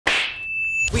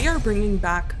We are bringing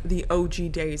back the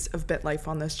OG days of BitLife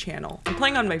on this channel. I'm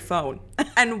playing on my phone.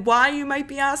 And why, you might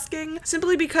be asking?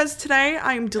 Simply because today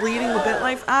I am deleting the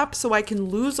BitLife app so I can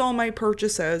lose all my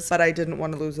purchases, but I didn't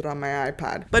want to lose it on my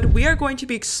iPad. But we are going to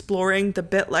be exploring the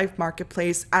BitLife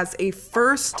marketplace as a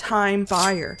first-time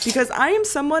buyer because I am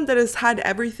someone that has had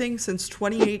everything since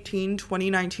 2018,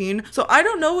 2019. So I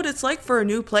don't know what it's like for a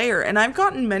new player, and I've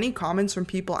gotten many comments from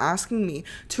people asking me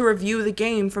to review the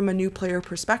game from a new player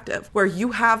perspective, where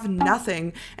you have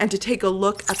nothing and to take a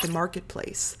look at the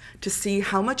marketplace to see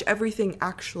how much everything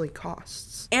actually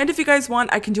costs. And if you guys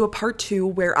want, I can do a part 2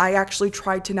 where I actually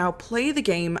tried to now play the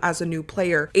game as a new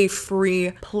player, a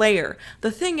free player.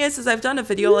 The thing is I've done a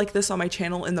video like this on my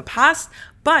channel in the past,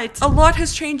 but a lot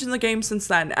has changed in the game since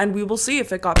then, and we will see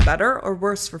if it got better or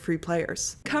worse for free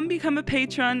players. Come become a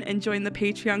patron and join the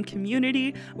Patreon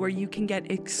community where you can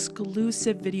get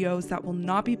exclusive videos that will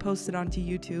not be posted onto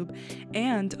YouTube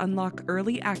and unlock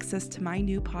early access to my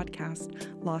new podcast,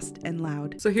 Lost and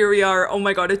Loud. So here we are. Oh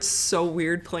my god, it's so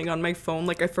weird playing on my phone.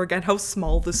 Like, I forget how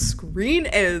small the screen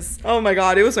is. Oh my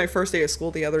god, it was my first day of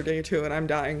school the other day too, and I'm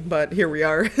dying, but here we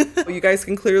are. You guys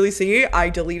can clearly see I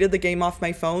deleted the game off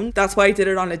my phone. That's why I did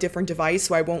it on a different device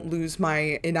so I won't lose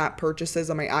my in-app purchases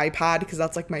on my iPad because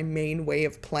that's like my main way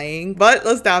of playing. But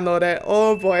let's download it.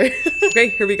 Oh boy. Okay,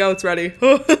 here we go. It's ready.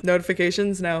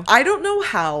 Notifications now. I don't know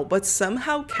how, but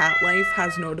somehow Cat Life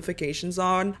has notifications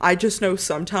on. I just know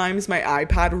sometimes my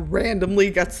iPad randomly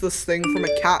gets this thing from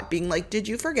a cat being like, did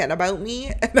you forget about me?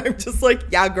 And I'm just like,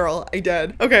 yeah, girl, I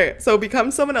did. Okay, so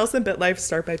become someone else in BitLife.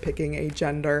 Start by picking a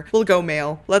gender. We'll go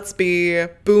male. Let's be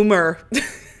boomer.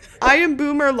 I am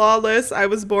Boomer Lawless. I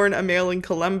was born a male in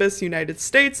Columbus, United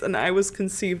States, and I was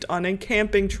conceived on a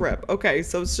camping trip. Okay,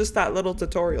 so it's just that little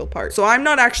tutorial part. So I'm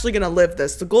not actually gonna live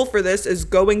this. The goal for this is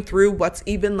going through what's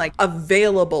even like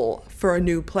available for a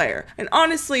new player. And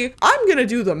honestly, I'm gonna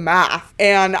do the math.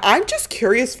 And I'm just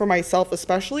curious for myself,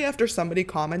 especially after somebody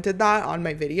commented that on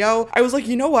my video. I was like,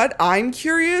 you know what? I'm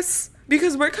curious.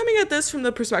 Because we're coming at this from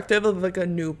the perspective of like a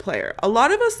new player. A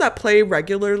lot of us that play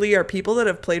regularly are people that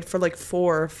have played for like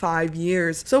 4 or 5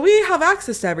 years. So we have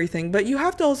access to everything, but you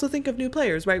have to also think of new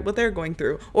players, right? What they're going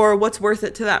through or what's worth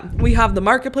it to them. We have the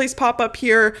marketplace pop up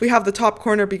here. We have the top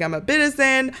corner, become a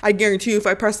citizen. I guarantee you if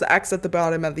I press the X at the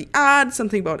bottom of the ad,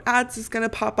 something about ads is gonna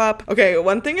pop up. Okay,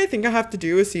 one thing I think I have to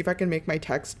do is see if I can make my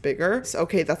text bigger. So,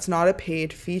 okay, that's not a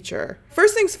paid feature.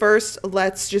 First things first,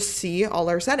 let's just see all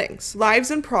our settings.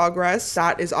 Lives in progress.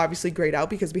 That is obviously grayed out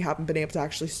because we haven't been able to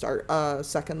actually start a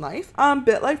second life.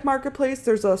 BitLife Marketplace,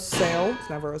 there's a sale. It's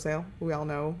never a sale. We all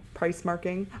know price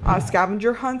marking.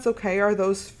 Scavenger hunts, okay, are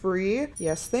those free?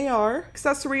 Yes, they are.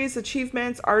 Accessories,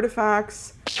 achievements,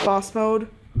 artifacts, boss mode.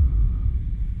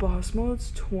 Boss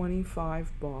mode's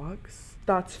 25 bucks.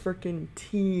 That's freaking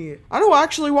tea. I don't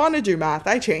actually want to do math.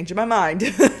 I changed my mind.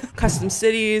 Custom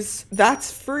cities,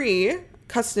 that's free.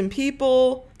 Custom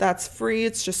people, that's free.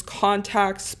 It's just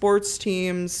contacts, sports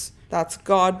teams. That's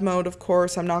God mode, of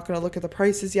course. I'm not going to look at the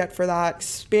prices yet for that.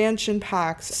 Expansion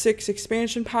packs, 6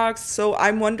 expansion packs. So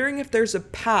I'm wondering if there's a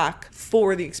pack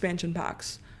for the expansion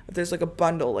packs. If there's like a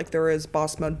bundle like there is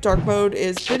boss mode. Dark mode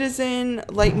is citizen.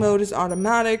 Light mode is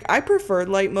automatic. I prefer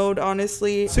light mode,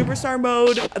 honestly. Superstar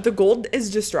mode, the gold is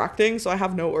distracting, so I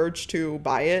have no urge to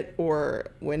buy it or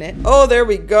win it. Oh, there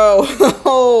we go.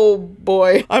 Oh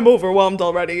boy, I'm overwhelmed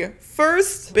already.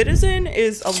 First, citizen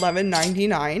is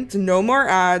 $11.99. It's no more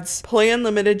ads, play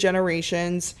unlimited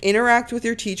generations, interact with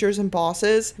your teachers and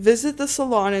bosses, visit the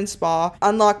salon and spa,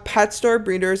 unlock pet store,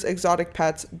 breeders, exotic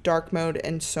pets, dark mode,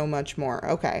 and so much more.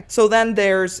 Okay. So then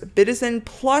there's Citizen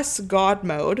plus God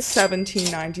mode,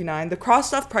 $17.99. The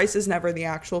crossed off price is never the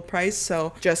actual price,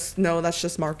 so just know that's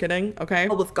just marketing, okay?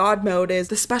 With God mode is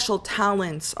the special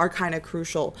talents are kind of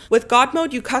crucial. With God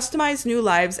mode, you customize new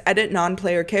lives, edit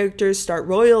non-player characters, start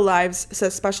royal lives,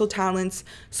 set special talents,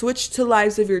 switch to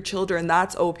lives of your children.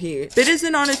 That's OP.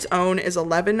 Citizen on its own is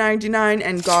 $11.99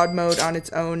 and God mode on its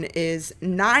own is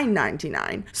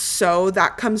 $9.99. So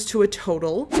that comes to a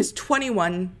total is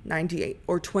 $21.98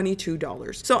 or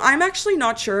 $22. So I'm actually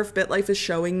not sure if BitLife is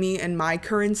showing me in my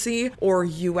currency or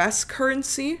US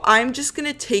currency. I'm just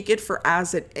gonna take it for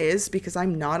as it is because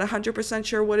I'm not 100%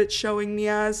 sure what it's showing me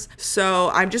as.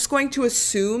 So I'm just going to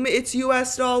assume it's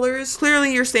US dollars.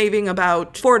 Clearly you're saving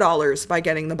about $4 by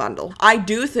getting the bundle. I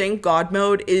do think God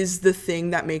mode is the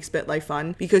thing that makes BitLife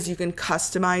fun because you can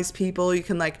customize people. You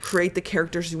can like create the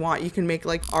characters you want. You can make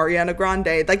like Ariana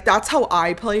Grande. Like that's how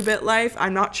I play BitLife.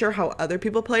 I'm not sure how other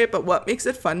people play it, but what makes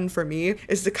it fun for me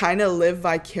is to kind of live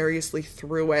vicariously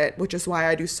through it, which is why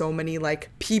I do so many like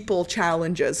people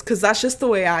challenges, because that's just the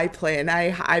way I play, and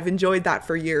I've enjoyed that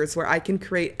for years, where I can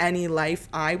create any life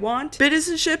I want.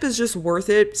 Citizenship is just worth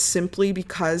it simply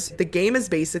because the game is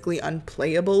basically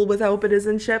unplayable without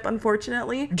citizenship,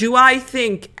 unfortunately. Do I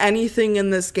think anything in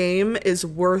this game is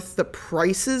worth the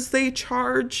prices they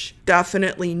charge?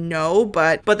 Definitely no,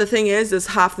 but the thing is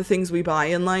half the things we buy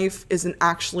in life isn't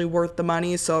actually worth the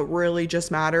money, so it really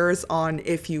just matters on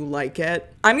if you like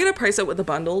it. I'm gonna price it with the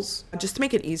bundles just to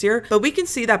make it easier, but we can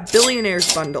see that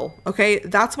Billionaires bundle, okay?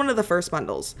 That's one of the first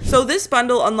bundles. So this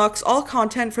bundle unlocks all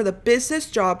content for the Business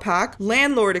Job Pack,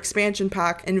 Landlord Expansion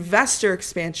Pack, Investor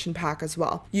Expansion Pack as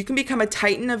well. You can become a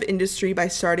titan of industry by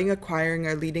starting, acquiring,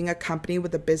 or leading a company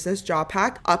with the Business Job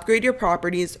Pack, upgrade your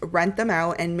properties, rent them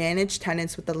out, and manage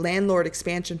tenants with the Landlord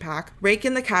Expansion Pack, rake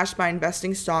in the cash by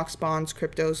investing stocks, bonds,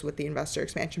 cryptos with the Investor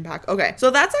Expansion Pack. Okay, so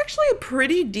that's actually a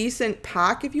pretty decent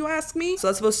pack if you ask me.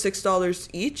 So that's about $6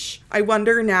 each. I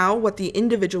wonder now what the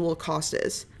individual cost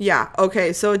is. Yeah,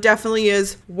 okay, so it definitely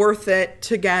is worth it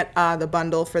to get the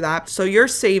bundle for that. So you're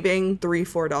saving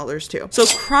 $3-4 too. So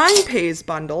Crime Pays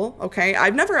bundle, okay,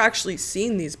 I've never actually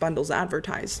seen these bundles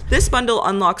advertised. This bundle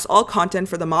unlocks all content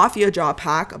for the Mafia Job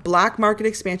Pack, Black Market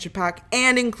Expansion Pack,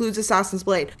 and includes Assassin's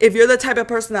Blade. If you're the type of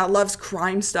person that loves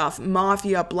crime stuff,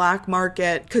 Mafia, Black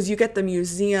Market, because you get the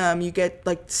museum, you get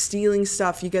like stealing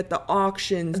stuff, you get the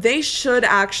auctions. They should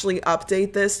actually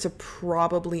update this to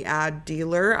probably add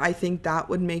dealer. I think that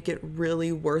would make it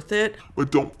really worth it.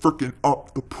 But don't freaking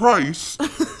up the price.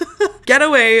 Get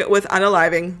away with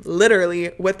unaliving,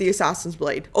 literally, with the Assassin's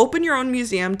Blade. Open your own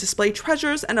museum, display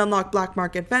treasures, and unlock black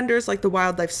market vendors like the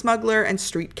Wildlife Smuggler and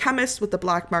Street Chemist with the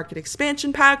Black Market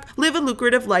Expansion Pack. Live a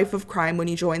lucrative life of crime when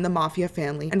you join the Mafia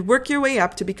family, and work your way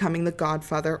up to becoming the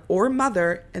godfather or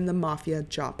mother in the Mafia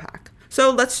Job Pack. So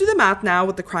let's do the math now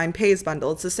with the Crime Pays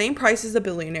bundle. It's the same price as the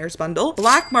Billionaires bundle.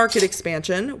 Black Market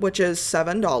Expansion, which is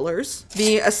 $7.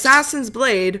 The Assassin's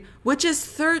Blade, which is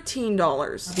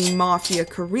 $13. The Mafia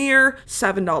Career,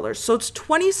 $7. So it's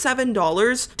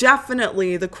 $27.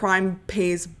 Definitely the Crime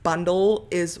Pays bundle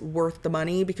is worth the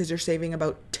money because you're saving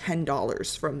about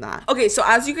 $10 from that. Okay, so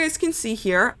as you guys can see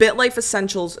here, BitLife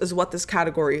Essentials is what this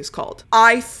category is called.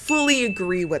 I fully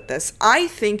agree with this. I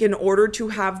think in order to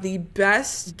have the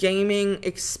best gaming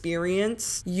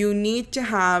experience, you need to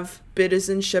have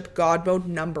Citizenship God Mode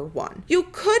 #1. You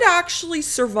could actually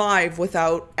survive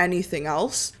without anything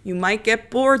else. You might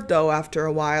get bored though after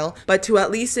a while, but to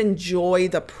at least enjoy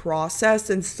the process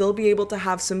and still be able to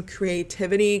have some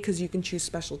creativity because you can choose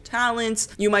special talents.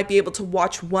 You might be able to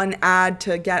watch one ad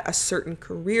to get a certain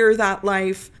career that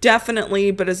life.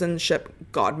 Definitely Citizenship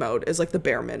God Mode is like the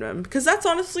bare minimum because that's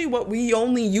honestly what we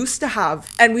only used to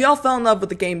have, and we all fell in love with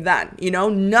the game then, you know?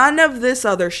 None of this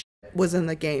other shit was in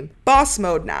the game. Boss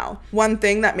mode now. One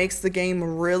thing that makes the game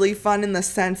really fun in the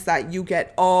sense that you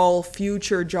get all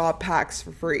future job packs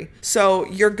for free. So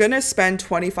you're gonna spend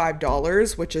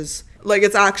 $25, which is like,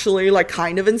 it's actually like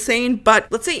kind of insane, but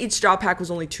let's say each job pack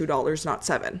was only $2, not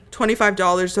 $7.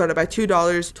 $25 divided by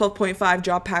 $2, 12.5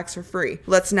 job packs for free.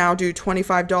 Let's now do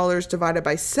 $25 divided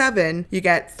by 7, you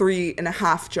get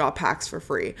 3.5 job packs for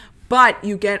free. But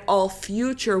you get all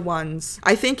future ones.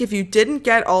 I think if you didn't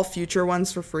get all future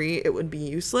ones for free, it would be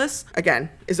useless. Again,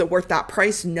 is it worth that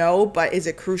price? No, but is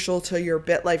it crucial to your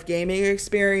BitLife gaming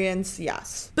experience?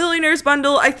 Yes. Billionaires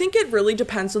bundle, I think it really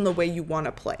depends on the way you want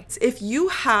to play. If you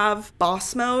have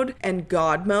boss mode and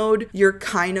god mode, you're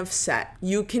kind of set.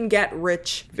 You can get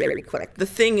rich very quick. The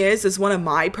thing is one of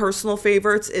my personal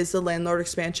favorites is the landlord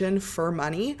expansion for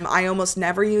money. I almost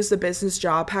never use the business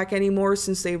job pack anymore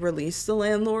since they released the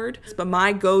landlord. But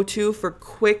my go-to for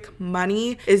quick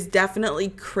money is definitely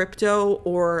crypto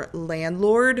or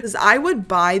landlord, because I would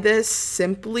buy this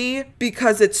simply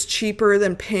because it's cheaper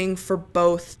than paying for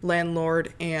both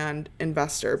landlord and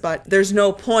investor. But there's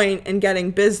no point in getting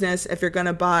business if you're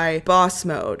gonna buy boss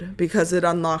mode because it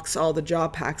unlocks all the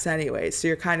job packs anyway, so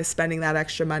you're kind of spending that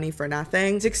extra money for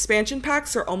nothing. These expansion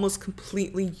packs are almost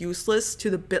completely useless to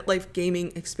the BitLife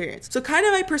gaming experience. So kind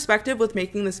of my perspective with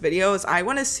making this video is I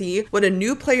want to see what a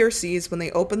new player sees when they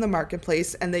open the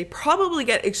marketplace, and they probably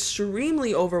get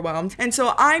extremely overwhelmed. And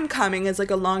so I'm coming as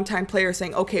like a longtime player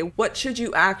saying, okay, what should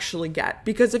you actually get?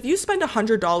 Because if you spend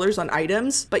 $100 on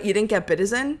items but you didn't get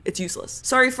Citizen, it's useless.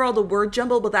 Sorry for all the word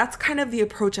jumble, but that's kind of the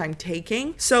approach I'm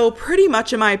taking. So pretty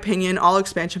much in my opinion, all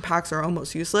expansion packs are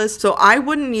almost useless. So I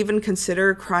wouldn't even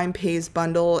consider Crime Pays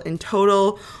bundle in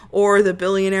total or the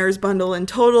Billionaires bundle in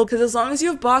total, because as long as you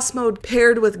have boss mode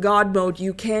paired with god mode,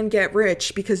 you can get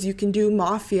rich because you can do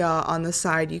Mafia media on the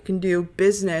side. You can do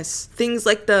business. Things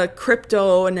like the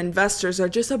crypto and investors are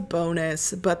just a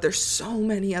bonus, but there's so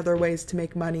many other ways to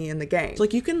make money in the game.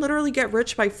 Like you can literally get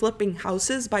rich by flipping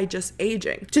houses by just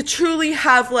aging. To truly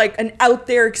have like an out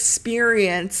there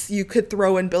experience, you could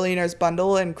throw in Billionaire's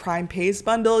Bundle and Crime Pays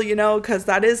Bundle, you know, because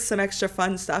that is some extra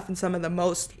fun stuff and some of the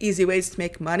most easy ways to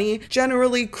make money.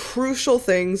 Generally crucial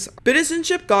things: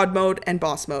 citizenship, god mode, and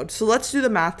boss mode. So let's do the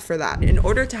math for that. In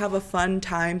order to have a fun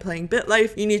time playing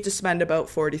BitLife, you need to spend about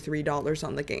 $43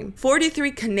 on the game.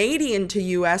 43 Canadian to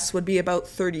US would be about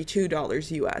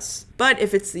 $32 US. But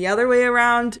if it's the other way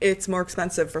around, it's more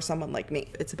expensive for someone like me.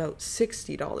 It's about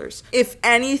 $60. If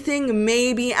anything,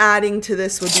 maybe adding to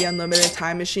this would be unlimited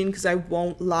time machine, because I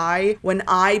won't lie, when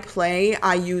I play,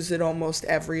 I use it almost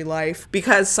every life,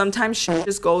 because sometimes shit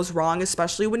just goes wrong,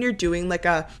 especially when you're doing like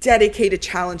a dedicated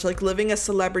challenge, like living a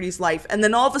celebrity's life, and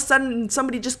then all of a sudden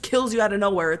somebody just kills you out of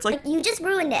nowhere. It's like, you just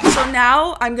ruined it. So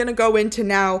now I'm gonna go into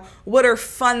now what are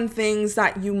fun things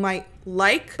that you might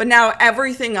like, but now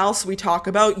everything else we talk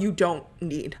about you don't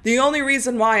need. The only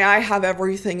reason why I have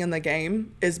everything in the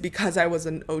game is because I was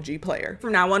an OG player.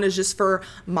 From now on is just for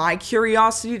my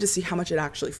curiosity to see how much it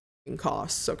actually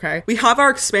costs. Okay, we have our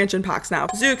expansion packs now: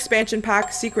 Zoo expansion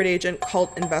pack, secret agent,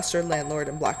 cult, investor, landlord,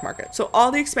 and black market. So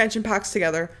all the expansion packs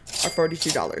together are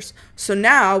 $42. So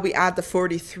now we add the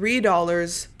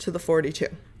 $43 to the 42.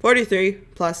 43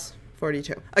 plus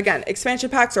 42. Again, expansion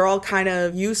packs are all kind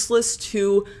of useless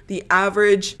to the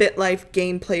average BitLife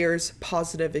game player's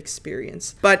positive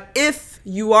experience. But if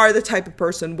you are the type of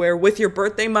person where with your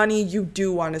birthday money, you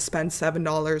do want to spend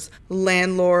 $7,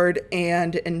 landlord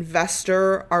and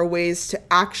investor are ways to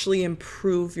actually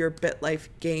improve your BitLife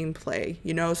gameplay,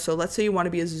 you know? So let's say you want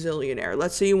to be a zillionaire.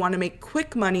 Let's say you want to make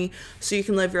quick money so you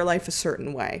can live your life a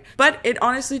certain way. But it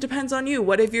honestly depends on you.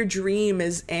 What if your dream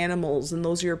is animals and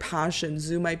those are your passions?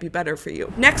 Zoo might be better for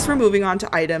you. Next, we're moving on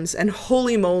to items, and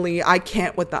holy moly, I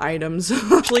can't with the items.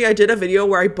 Actually, I did a video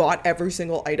where I bought every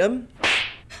single item.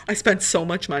 I spent so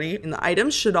much money, and the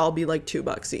items should all be like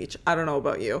 $2 each. I don't know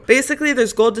about you. Basically,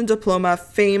 there's Golden Diploma,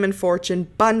 Fame and Fortune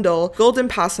Bundle, Golden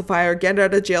Pacifier, Get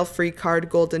Out of Jail Free Card,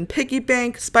 Golden Piggy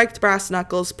Bank, Spiked Brass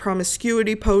Knuckles,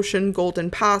 Promiscuity Potion, Golden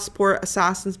Passport,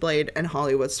 Assassin's Blade, and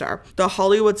Hollywood Star. The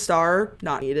Hollywood Star,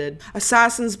 not needed.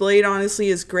 Assassin's Blade honestly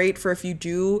is great for if you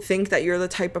do think that you're the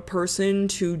type of person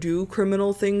to do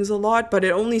criminal things a lot, but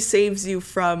it only saves you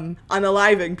from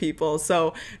unaliving people,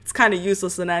 so it's kind of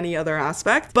useless in any other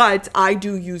aspect. But I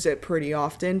do use it pretty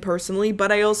often personally,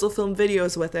 but I also film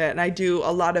videos with it, and I do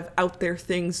a lot of out there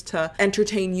things to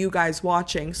entertain you guys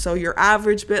watching. So your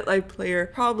average BitLife player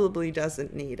probably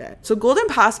doesn't need it. So Golden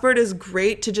Passport is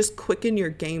great to just quicken your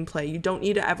gameplay. You don't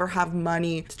need to ever have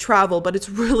money to travel, but it's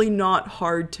really not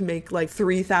hard to make like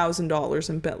 $3,000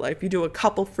 in BitLife. You do a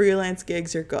couple freelance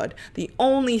gigs, you're good. The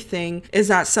only thing is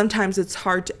that sometimes it's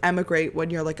hard to emigrate when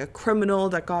you're like a criminal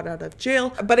that got out of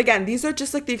jail. But again, these are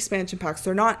just like the expansion packs.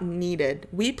 They're not needed.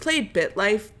 We played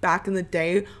BitLife back in the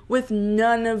day with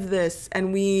none of this,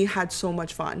 and we had so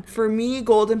much fun. For me,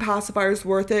 Golden Pacifier is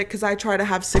worth it because I try to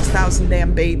have 6,000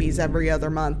 damn babies every other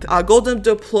month. Golden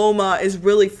Diploma is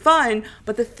really fun,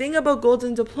 but the thing about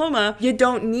Golden Diploma, you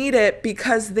don't need it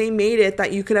because they made it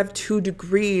that you could have 2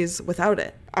 degrees without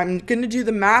it. I'm gonna do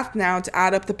the math now to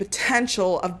add up the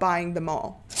potential of buying them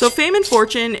all. So Fame and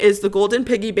Fortune is the Golden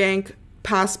Piggy Bank,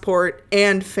 Passport,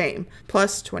 and Fame.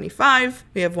 Plus 25,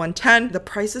 we have 110. The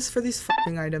prices for these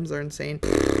fucking items are insane.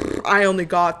 I only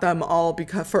got them all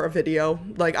because for a video.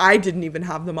 Like, I didn't even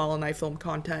have them all and I filmed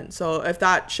content. So if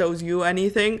that shows you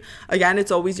anything, again,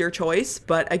 it's always your choice.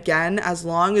 But again, as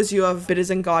long as you have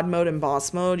Citizen God mode and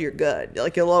boss mode, you're good.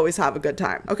 Like, you'll always have a good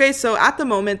time. Okay, so at the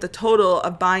moment, the total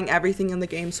of buying everything in the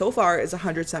game so far is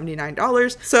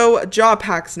 $179. So job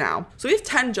packs now. So we have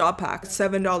 10 job packs.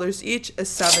 $7 each is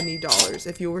 $70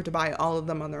 if you were to buy all of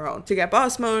them on their own. To get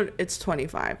boss mode, it's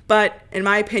 $25. But in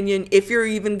my opinion, if you're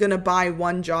even gonna buy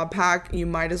one job pack, you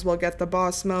might as well get the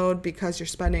boss mode because you're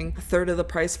spending a third of the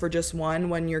price for just one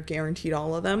when you're guaranteed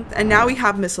all of them. And now we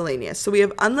have miscellaneous. So we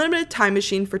have unlimited time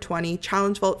machine for 20,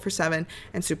 challenge vault for 7,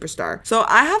 and superstar. So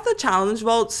I have the challenge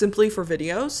vault simply for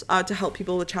videos to help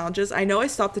people with challenges. I know I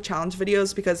stopped the challenge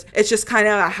videos because it's just kind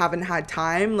of, I haven't had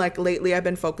time. Like lately I've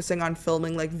been focusing on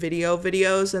filming like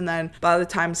videos, and then by the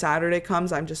time Saturday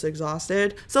comes, I'm just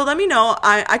exhausted. So let me know.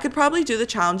 I could probably do the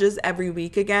challenges every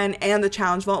week again, and the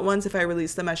challenge vault ones if I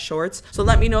release them as shorts. So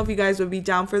let me know if you guys would be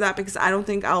down for that, because I don't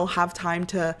think I'll have time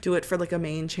to do it for like a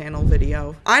main channel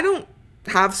video. I don't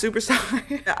have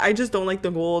superstar. I just don't like the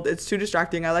gold. It's too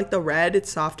distracting. I like the red.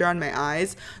 It's softer on my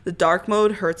eyes. The dark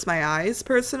mode hurts my eyes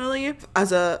personally.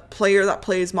 As a player that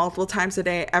plays multiple times a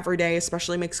day, every day,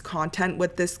 especially makes content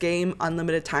with this game,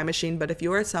 unlimited time machine. But if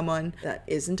you are someone that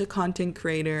isn't a content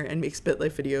creator and makes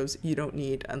BitLife videos, you don't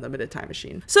need unlimited time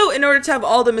machine. So in order to have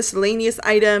all the miscellaneous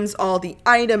items, all the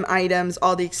items,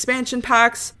 all the expansion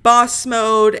packs, boss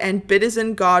mode, and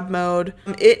Bitizen God mode,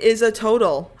 it is a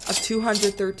total of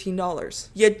 $213.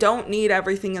 You don't need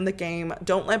everything in the game.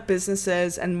 Don't let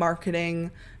businesses and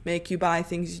marketing make you buy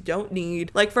things you don't need.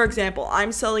 Like, for example,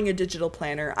 I'm selling a digital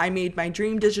planner. I made my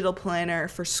dream digital planner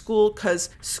for school because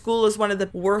school is one of the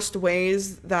worst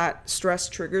ways that stress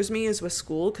triggers me, is with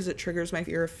school, because it triggers my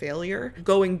fear of failure.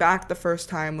 Going back the first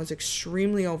time was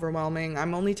extremely overwhelming.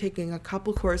 I'm only taking a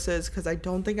couple courses because I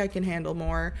don't think I can handle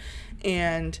more.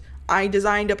 And I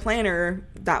designed a planner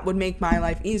that would make my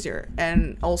life easier,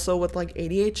 and also with like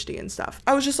ADHD and stuff.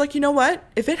 I was just like, you know what?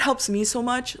 If it helps me so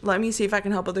much, let me see if I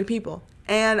can help other people.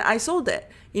 And I sold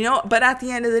it, you know, but at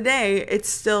the end of the day, it's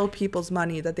still people's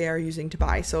money that they are using to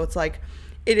buy. So it's like,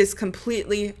 it is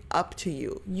completely up to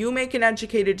you. You make an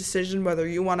educated decision whether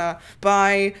you want to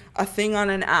buy a thing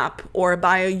on an app, or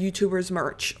buy a YouTuber's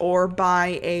merch, or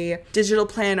buy a digital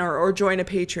planner, or join a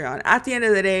Patreon. At the end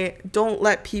of the day, don't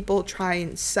let people try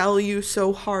and sell you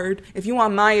so hard. If you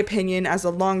want my opinion as a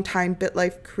longtime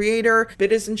BitLife creator,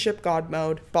 Bitizenship God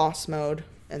mode, boss mode,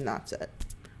 and that's it.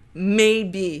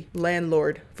 Maybe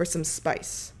landlord for some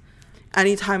spice.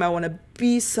 Anytime I want to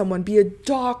be someone, be a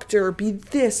doctor, be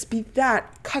this, be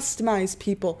that, customize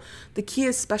people. The key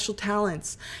is special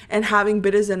talents, and having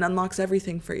Bitizen unlocks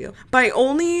everything for you. By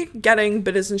only getting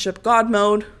Bitizenship God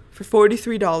mode for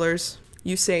 $43,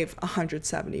 you save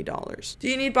 $170. Do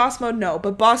you need boss mode? No,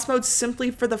 but boss mode,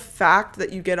 simply for the fact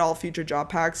that you get all future job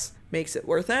packs, makes it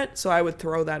worth it. So I would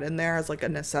throw that in there as like a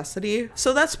necessity.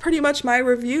 So that's pretty much my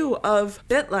review of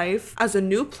BitLife as a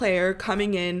new player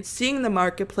coming in, seeing the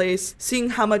marketplace,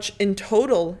 seeing how much in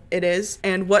total it is,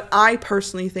 and what I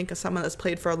personally think, as someone that's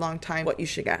played for a long time, what you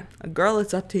should get. Girl,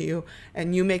 it's up to you,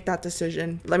 and you make that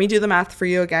decision. Let me do the math for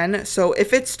you again. So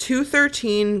if it's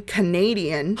 213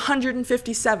 Canadian,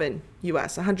 157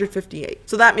 US, 158.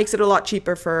 So that makes it a lot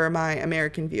cheaper for my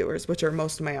American viewers, which are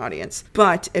most of my audience.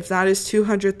 But if that is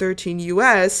 213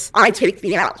 US, I take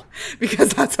the L, because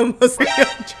that's almost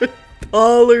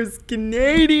 $300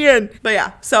 Canadian. But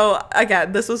yeah, so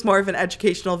again, this was more of an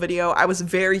educational video. I was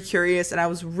very curious, and I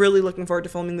was really looking forward to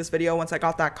filming this video once I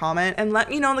got that comment. And let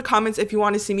me know in the comments if you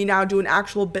want to see me now do an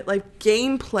actual BitLife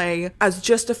gameplay as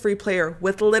just a free player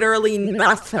with literally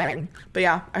nothing. But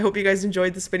yeah, I hope you guys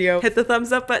enjoyed this video. Hit the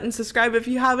thumbs up button, subscribe if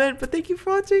you haven't, but thank you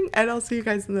for watching, and I'll see you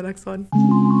guys in the next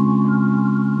one.